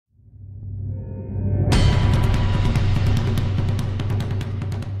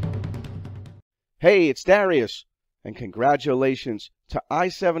Hey, it's Darius, and congratulations to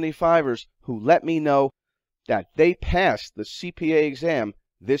I-75ers who let me know that they passed the CPA exam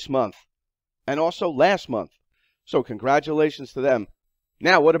this month and also last month. So congratulations to them.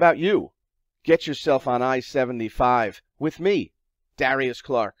 Now, what about you? Get yourself on I-75 with me, Darius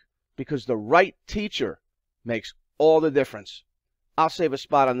Clark, because the right teacher makes all the difference. I'll save a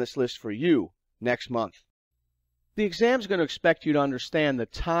spot on this list for you next month. The exam's going to expect you to understand the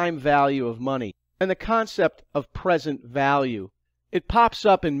time value of money and the concept of present value. It pops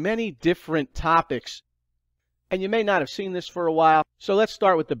up in many different topics, and you may not have seen this for a while, so let's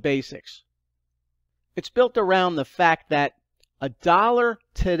start with the basics. It's built around the fact that $1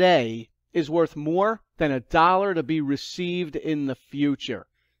 today is worth more than $1 to be received in the future.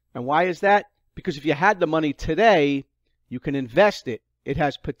 And why is that? Because if you had the money today, you can invest it. It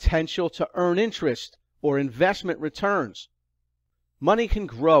has potential to earn interest or investment returns. Money can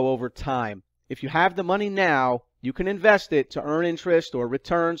grow over time. If you have the money now, you can invest it to earn interest or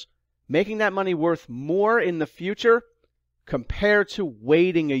returns, making that money worth more in the future compared to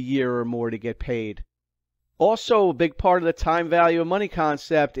waiting a year or more to get paid. Also, a big part of the time value of money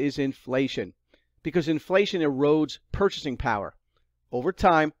concept is inflation, because inflation erodes purchasing power. Over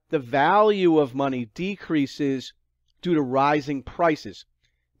time, the value of money decreases due to rising prices,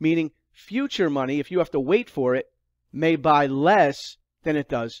 meaning future money, if you have to wait for it, may buy less than it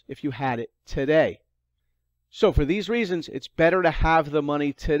does if you had it today. So for these reasons, it's better to have the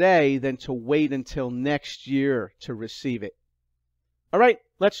money today than to wait until next year to receive it. All right,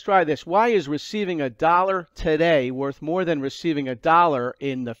 let's try this. Why is receiving $1 today worth more than receiving $1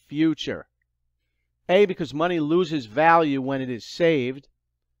 in the future? A, because money loses value when it is saved.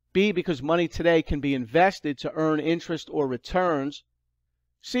 B, because money today can be invested to earn interest or returns.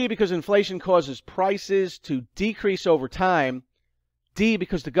 C, because inflation causes prices to decrease over time. D,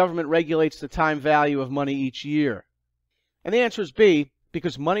 because the government regulates the time value of money each year. And the answer is B,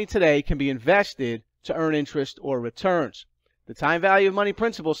 because money today can be invested to earn interest or returns. The time value of money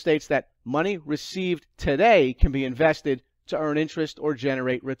principle states that money received today can be invested to earn interest or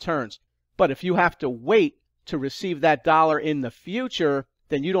generate returns. But if you have to wait to receive that dollar in the future,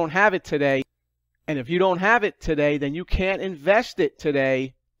 then you don't have it today. And if you don't have it today, then you can't invest it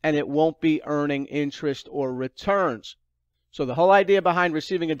today, and it won't be earning interest or returns. So the whole idea behind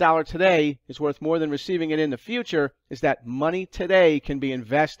receiving $1 today is worth more than receiving it in the future is that money today can be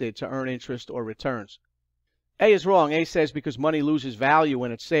invested to earn interest or returns. A is wrong. A says because money loses value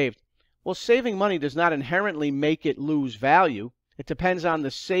when it's saved. Well, saving money does not inherently make it lose value. It depends on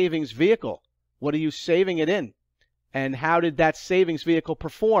the savings vehicle. What are you saving it in? And how did that savings vehicle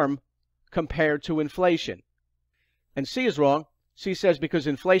perform compared to inflation? And C is wrong. C says because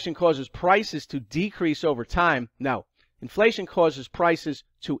inflation causes prices to decrease over time. No. Inflation causes prices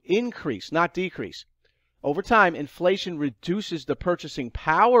to increase, not decrease. Over time, inflation reduces the purchasing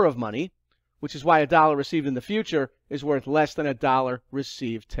power of money, which is why $1 received in the future is worth less than $1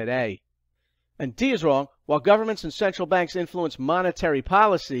 received today. And D is wrong. While governments and central banks influence monetary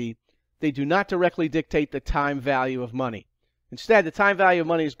policy, they do not directly dictate the time value of money. Instead, the time value of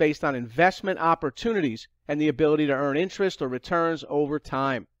money is based on investment opportunities and the ability to earn interest or returns over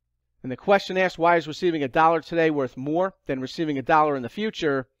time. And the question asks, why is receiving $1 today worth more than receiving $1 in the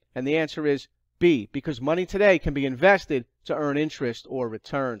future? And the answer is B, because money today can be invested to earn interest or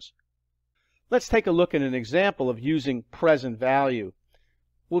returns. Let's take a look at an example of using present value.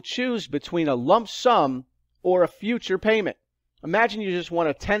 We'll choose between a lump sum or a future payment. Imagine you just won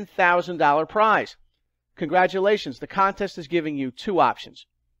a $10,000 prize. Congratulations, the contest is giving you two options.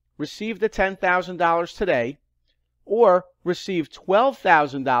 Receive the $10,000 today, or receive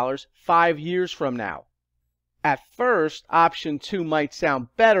 $12,000 5 years from now. At first, option 2 might sound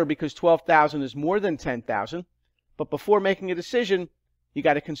better because $12,000 is more than $10,000, but before making a decision, you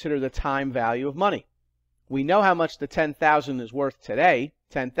got to consider the time value of money. We know how much the $10,000 is worth today,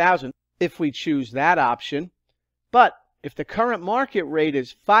 $10,000, if we choose that option. But if the current market rate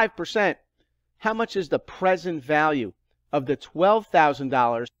is 5%, how much is the present value of the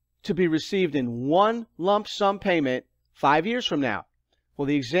 $12,000 to be received in one lump sum payment 5 years from now? Well,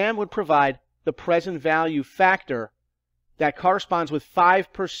 the exam would provide the present value factor that corresponds with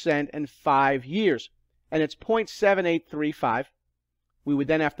 5% and 5 years, and it's 0.7835. We would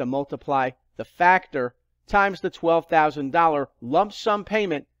then have to multiply the factor times the $12,000 lump sum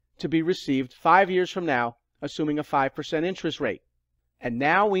payment to be received 5 years from now, assuming a 5% interest rate. And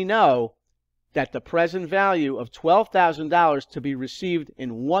now we know that the present value of $12,000 to be received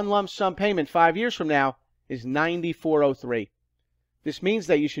in one lump sum payment 5 years from now is $94.03. This means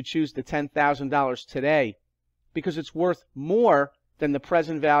that you should choose the $10,000 today because it's worth more than the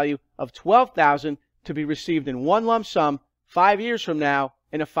present value of $12,000 to be received in one lump sum 5 years from now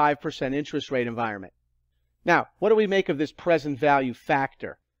in a 5% interest rate environment. Now, what do we make of this present value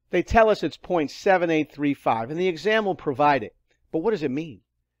factor? They tell us it's 0.7835, and the exam will provide it. But what does it mean?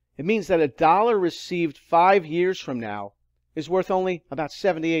 It means that a dollar received 5 years from now is worth only about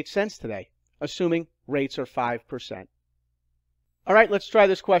 78 cents today, assuming rates are 5%. All right, let's try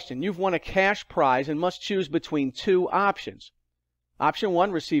this question. You've won a cash prize and must choose between two options. Option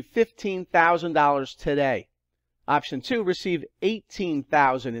 1, receive $15,000 today. Option 2, receive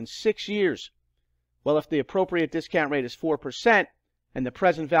 $18,000 in 6 years. Well, if the appropriate discount rate is 4% and the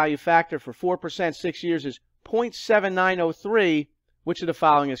present value factor for 4% 6 years is 0.7903, which of the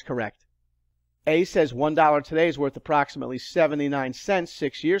following is correct? A says $1 today is worth approximately 79 cents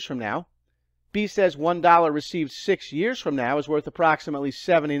 6 years from now. B says $1 received 6 years from now is worth approximately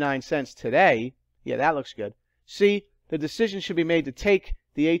 79 cents today. Yeah, that looks good. C, the decision should be made to take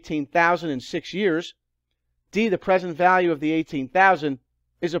the $18,000 in 6 years. D, the present value of the $18,000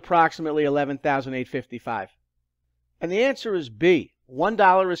 is approximately $11,855. And the answer is B.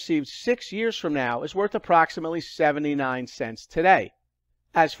 $1 received 6 years from now is worth approximately 79 cents today.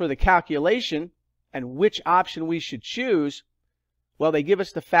 As for the calculation and which option we should choose, well, they give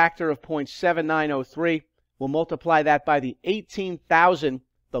us the factor of 0.7903. We'll multiply that by the $18,000,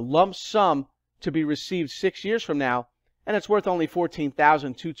 the lump sum to be received 6 years from now, and it's worth only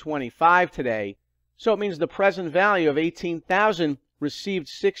 $14,225 today. So it means the present value of $18,000 received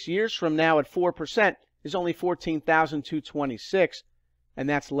 6 years from now at 4% is only $14,226, and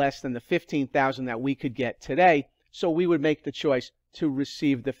that's less than the $15,000 that we could get today. So we would make the choice to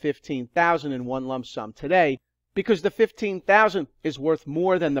receive the $15,000 in one lump sum today, because the $15,000 is worth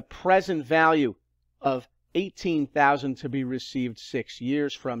more than the present value of $18,000 to be received 6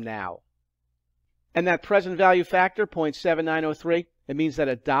 years from now. And that present value factor, 0.7903, it means that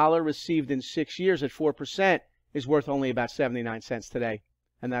a dollar received in 6 years at 4% is worth only about 79 cents today.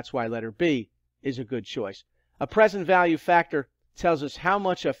 And that's why letter B is a good choice. A present value factor tells us how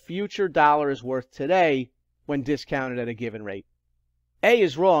much a future dollar is worth today when discounted at a given rate. A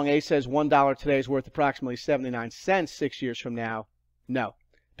is wrong. A says $1 today is worth approximately 79 cents 6 years from now. No,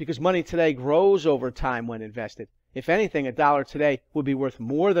 because money today grows over time when invested. If anything, a dollar today would be worth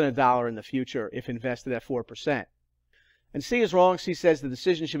more than a dollar in the future if invested at 4%. And C is wrong. C says the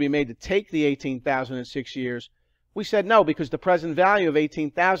decision should be made to take the $18,000 in 6 years. We said no, because the present value of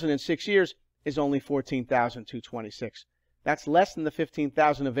 $18,000 in 6 years is only $14,226. That's less than the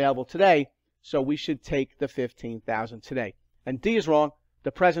 $15,000 available today, so we should take the $15,000 today. And D is wrong.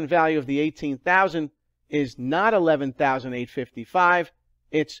 The present value of the $18,000 is not $11,855.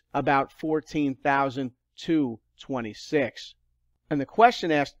 It's about $14,226. And the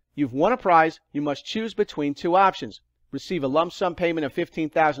question asked, you've won a prize. You must choose between two options. Receive a lump sum payment of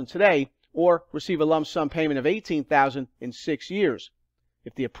 $15,000 today, or receive a lump sum payment of $18,000 in 6 years.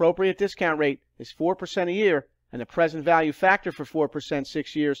 If the appropriate discount rate is 4% a year, and the present value factor for 4%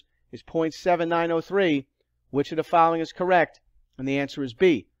 6 years is 0.7903, which of the following is correct? And the answer is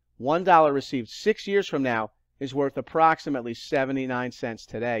B. $1 received 6 years from now is worth approximately 79 cents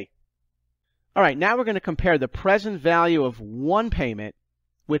today. All right, now we're going to compare the present value of one payment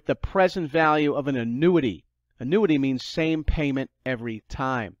with the present value of an annuity. Annuity means same payment every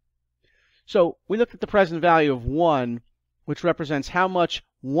time. So we looked at the present value of 1, which represents how much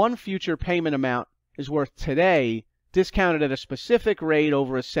one future payment amount is worth today, discounted at a specific rate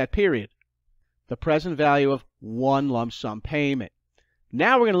over a set period. The present value of one lump sum payment.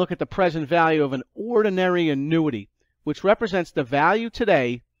 Now we're going to look at the present value of an ordinary annuity, which represents the value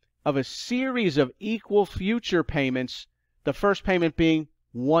today of a series of equal future payments, the first payment being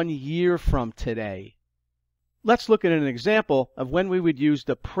 1 year from today. Let's look at an example of when we would use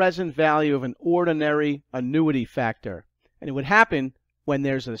the present value of an ordinary annuity factor. And it would happen when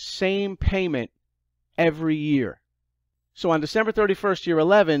there's the same payment every year. So on December 31st, year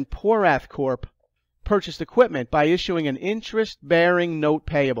 11, Porath Corp. Purchased equipment by issuing an interest-bearing note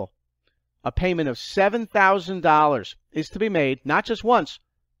payable. A payment of $7,000 is to be made not just once,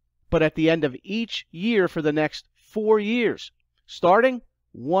 but at the end of each year for the next 4 years, starting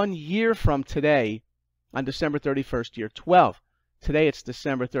 1 year from today on December 31st, year 12. Today it's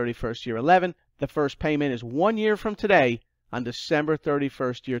December 31st, year 11. The first payment is 1 year from today on December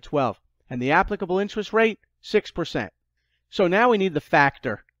 31st, year 12. And the applicable interest rate, 6%. So now we need the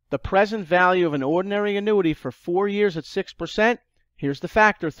factor. The present value of an ordinary annuity for 4 years at 6%, here's the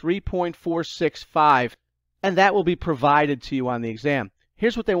factor, 3.465. And that will be provided to you on the exam.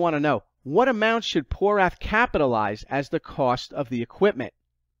 Here's what they want to know. What amount should Porath capitalize as the cost of the equipment?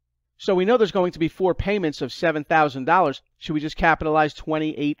 So we know there's going to be 4 payments of $7,000. Should we just capitalize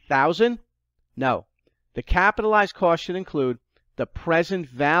 $28,000? No. The capitalized cost should include the present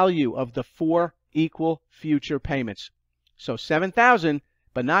value of the 4 equal future payments. So $7,000,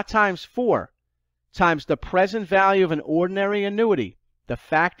 but not times 4, times the present value of an ordinary annuity. The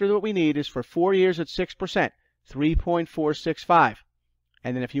factor that we need is for 4 years at 6%, 3.465.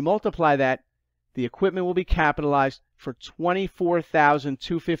 And then if you multiply that, the equipment will be capitalized for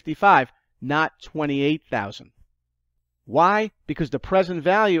 $24,255, not $28,000. Why? Because the present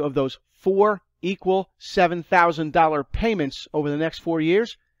value of those 4 equal $7,000 payments over the next 4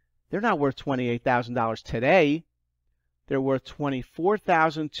 years, they're not worth $28,000 today. They're worth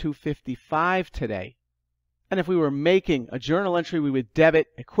 $24,255 today. And if we were making a journal entry, we would debit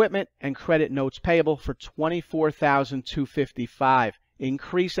equipment and credit notes payable for $24,255.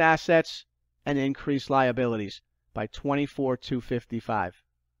 Increase assets and increase liabilities by $24,255.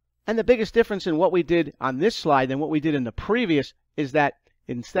 And the biggest difference in what we did on this slide than what we did in the previous is that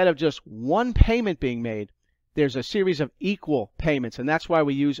instead of just one payment being made, there's a series of equal payments, and that's why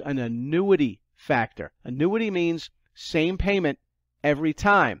we use an annuity factor. Annuity means same payment every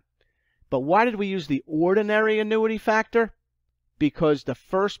time. But why did we use the ordinary annuity factor? Because the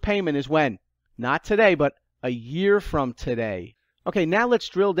first payment is when? Not today, but a year from today. Okay, now let's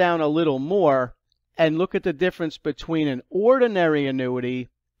drill down a little more and look at the difference between an ordinary annuity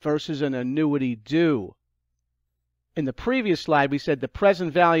versus an annuity due. In the previous slide, we said the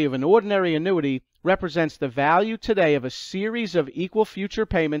present value of an ordinary annuity represents the value today of a series of equal future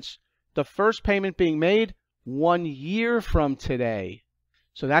payments, the first payment being made 1 year from today.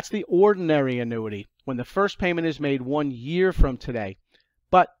 So that's the ordinary annuity, when the first payment is made 1 year from today.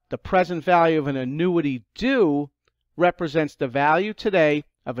 But the present value of an annuity due represents the value today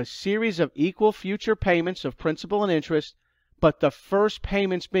of a series of equal future payments of principal and interest, but the first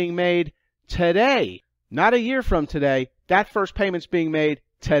payment's being made today, not a year from today. That first payment's being made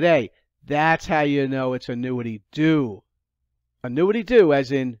today. That's how you know it's annuity due. Annuity due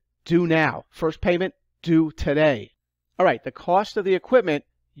as in due now. First payment due today. All right, the cost of the equipment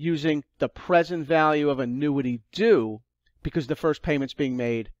using the present value of annuity due because the first payment's being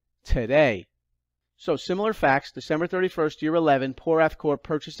made today. So similar facts, December 31st, year 11, Porath Corp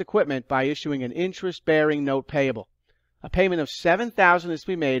purchased equipment by issuing an interest-bearing note payable. A payment of $7,000 is to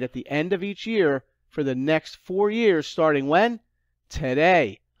be made at the end of each year for the next 4 years starting when?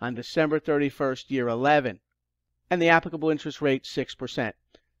 Today, on December 31st, year 11. And the applicable interest rate, 6%.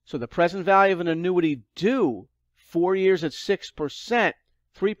 So the present value of an annuity due, 4 years at 6%,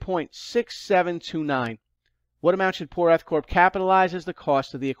 3.6729. What amount should Porath Corp capitalize as the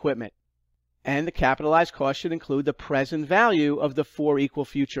cost of the equipment? And the capitalized cost should include the present value of the 4 equal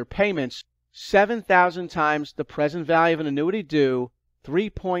future payments, 7,000 times the present value of an annuity due,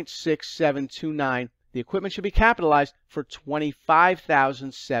 3.6729. The equipment should be capitalized for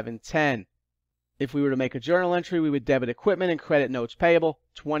 $25,710. If we were to make a journal entry, we would debit equipment and credit notes payable,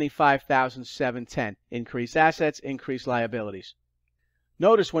 $25,710. Increase assets, increase liabilities.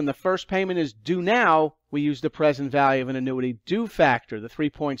 Notice when the first payment is due now, we use the present value of an annuity due factor, the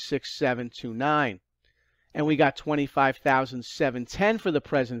 3.6729. And we got $25,710 for the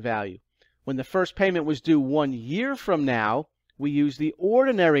present value. When the first payment was due 1 year from now, we use the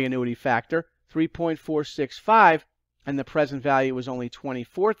ordinary annuity factor, 3.465, and the present value was only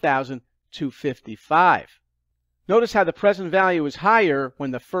 $24,255. Notice how the present value is higher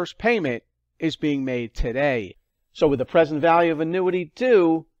when the first payment is being made today. So with the present value of annuity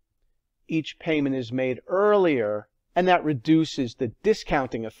due, each payment is made earlier, and that reduces the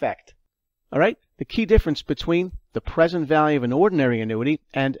discounting effect. All right? The key difference between the present value of an ordinary annuity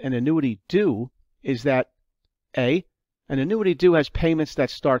and an annuity due is that A, an annuity due has payments that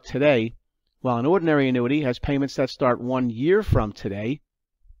start today, while an ordinary annuity has payments that start 1 year from today.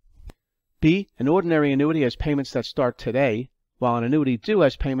 B, an ordinary annuity has payments that start today, while an annuity due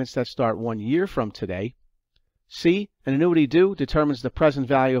has payments that start 1 year from today. C, an annuity due determines the present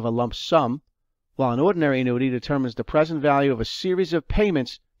value of a lump sum, while an ordinary annuity determines the present value of a series of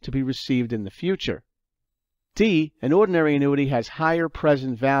payments to be received in the future. D, an ordinary annuity has higher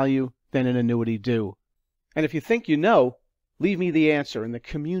present value than an annuity due. And if you think you know, leave me the answer in the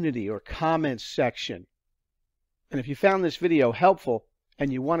community or comments section. And if you found this video helpful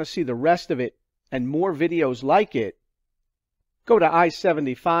and you want to see the rest of it and more videos like it, go to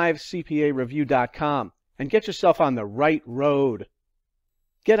i75cpareview.com and get yourself on the right road.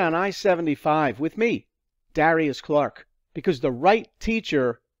 Get on I-75 with me, Darius Clark, because the right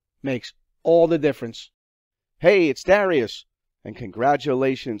teacher makes all the difference. Hey, it's Darius, and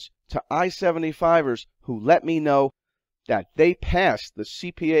congratulations to I-75ers who let me know that they passed the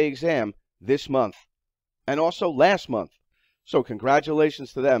CPA exam this month and also last month. So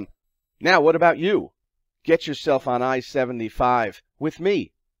congratulations to them. Now, what about you? Get yourself on I-75 with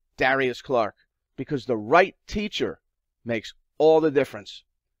me, Darius Clark, because the right teacher makes all the difference.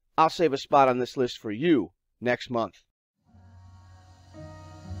 I'll save a spot on this list for you next month.